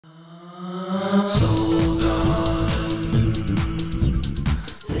Soul Garden.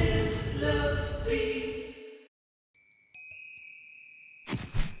 Live, love, be.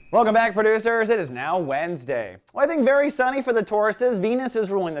 Welcome back, producers. It is now Wednesday. Well, I think very sunny for the Tauruses. Venus is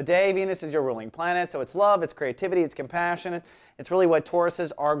ruling the day. Venus is your ruling planet, so it's love, it's creativity, it's compassion. It's really what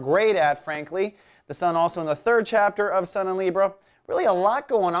Tauruses are great at, frankly. The sun also in the third chapter of Sun in Libra. Really a lot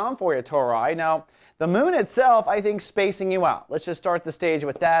going on for you, Tauri. Now, the moon itself, I think, spacing you out. Let's just start the stage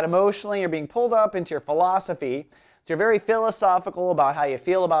with that. Emotionally, you're being pulled up into your philosophy. So you're very philosophical about how you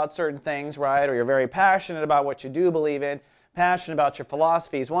feel about certain things, right? Or you're very passionate about what you do believe in, passionate about your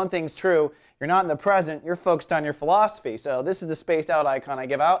philosophies. One thing's true, you're not in the present, you're focused on your philosophy. So this is the spaced out icon I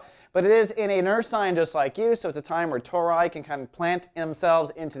give out. But it is in an earth sign just like you, so it's a time where Tauri can kind of plant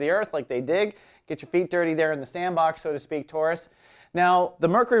themselves into the earth like they dig. Get your feet dirty there in the sandbox, so to speak, Taurus. Now, the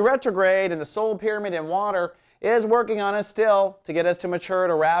Mercury retrograde and the soul pyramid in water is working on us still to get us to mature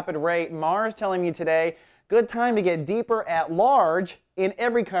at a rapid rate. Mars telling me today, good time to get deeper at large in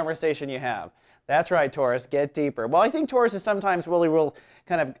every conversation you have. That's right, Taurus, get deeper. Well, I think Taurus is sometimes really will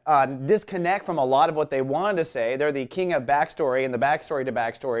kind of disconnect from a lot of what they wanted to say. They're the king of backstory and the backstory to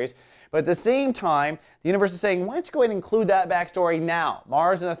backstories. But at the same time, the universe is saying, why don't you go ahead and include that backstory now?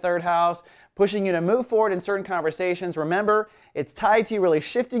 Mars in the third house, pushing you to move forward in certain conversations. Remember, it's tied to you really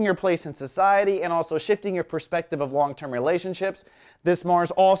shifting your place in society and also shifting your perspective of long-term relationships. This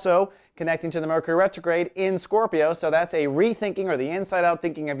Mars also connecting to the Mercury retrograde in Scorpio, so that's a rethinking or the inside-out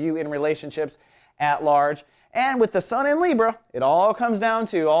thinking of you in relationships at large. And with the sun in Libra, it all comes down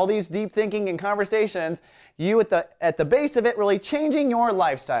to all these deep thinking and conversations, you at the base of it really changing your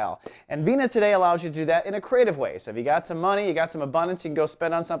lifestyle. And Venus today allows you to do that in a creative way. So if you got some money, you got some abundance, you can go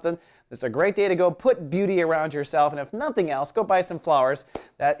spend on something. This is a great day to go put beauty around yourself. And if nothing else, go buy some flowers.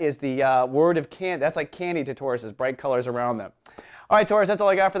 That is the word of candy. That's like candy to Taurus, bright colors around them. All right, Taurus, that's all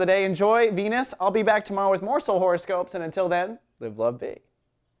I got for the day. Enjoy Venus. I'll be back tomorrow with more soul horoscopes. And until then, live, love, be.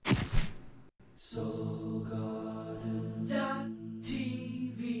 Soul